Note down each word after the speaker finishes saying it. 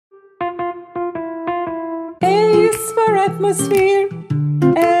is for atmosphere,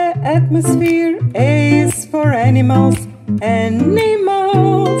 atmosphere. A is for animals,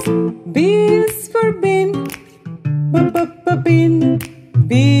 animals. B is for bin, bin.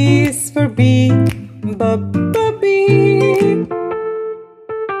 B is for bee, bee.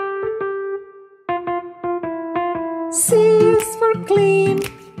 C is for clean,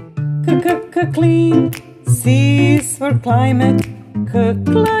 clean. C is for climate,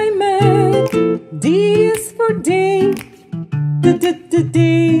 climate. D is for day,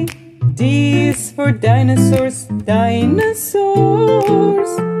 day. D is for dinosaurs, dinosaurs.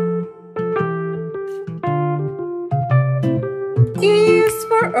 E is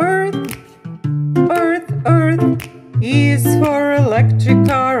for earth, earth. E is for electric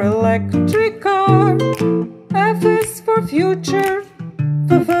car, electric car. F is for future,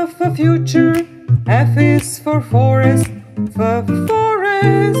 future. F is for forest,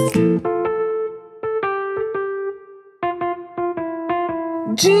 forest.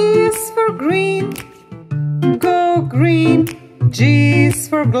 G is for green, go green. G is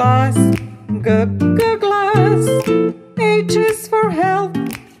for glass, go glass. H is for health,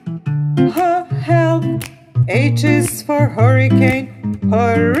 health. H is for hurricane,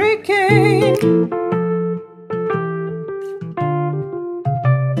 hurricane.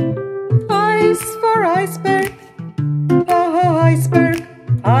 I is for iceberg, iceberg.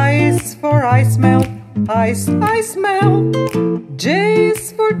 I is for ice melt, ice melt. J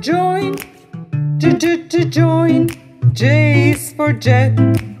is for join, join. J is for jet,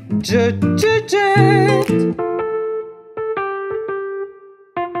 jet.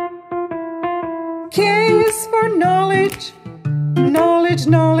 K is for knowledge,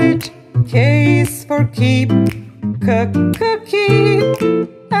 knowledge. K is for keep, keep.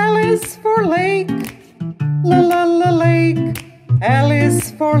 L is for lake, lake. L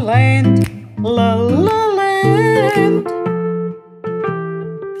is for land, land.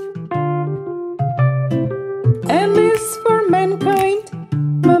 M is for mankind,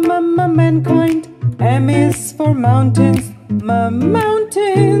 mankind. M is for mountains,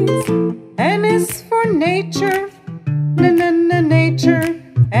 mountains. N is for nature, nature.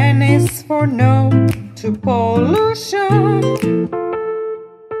 N is for no to pollution.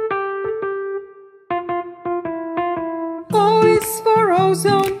 O is for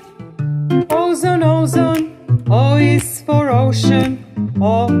ozone, ozone. O is for ocean,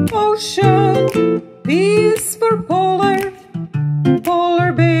 ocean. P is for polar,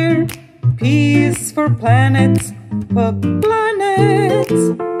 bear. P is for planets,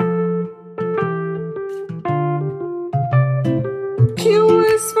 planets. Q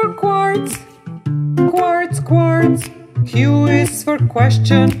is for quartz, quartz. Q is for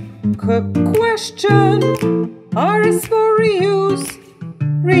question, question. R is for reuse,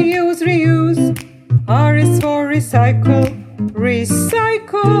 reuse. R is for recycle,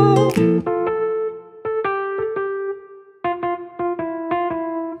 recycle.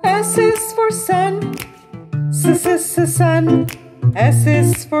 S is for sun, sun. S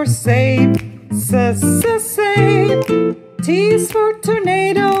is for save, save. T is for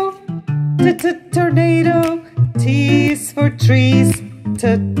tornado, tornado. T is for trees,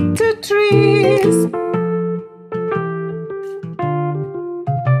 trees.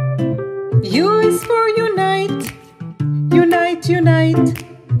 U is for unite, unite.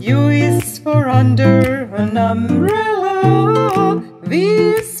 U is for under an umbrella. V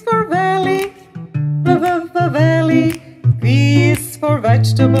is for valley, valley. V is for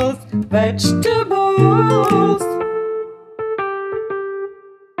vegetables, vegetables.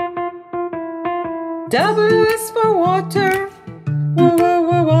 W is for water,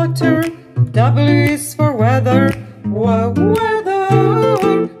 water. W is for weather,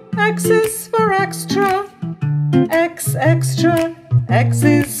 weather. X is for extra, extra. X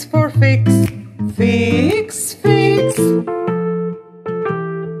is for fix, fix.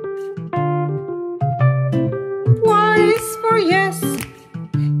 Y is for yes,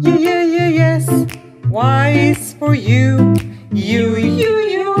 yes. Y is for you, you.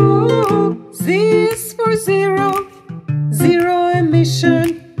 Z is for zero,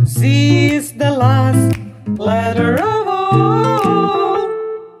 emission. Z is the last letter of all.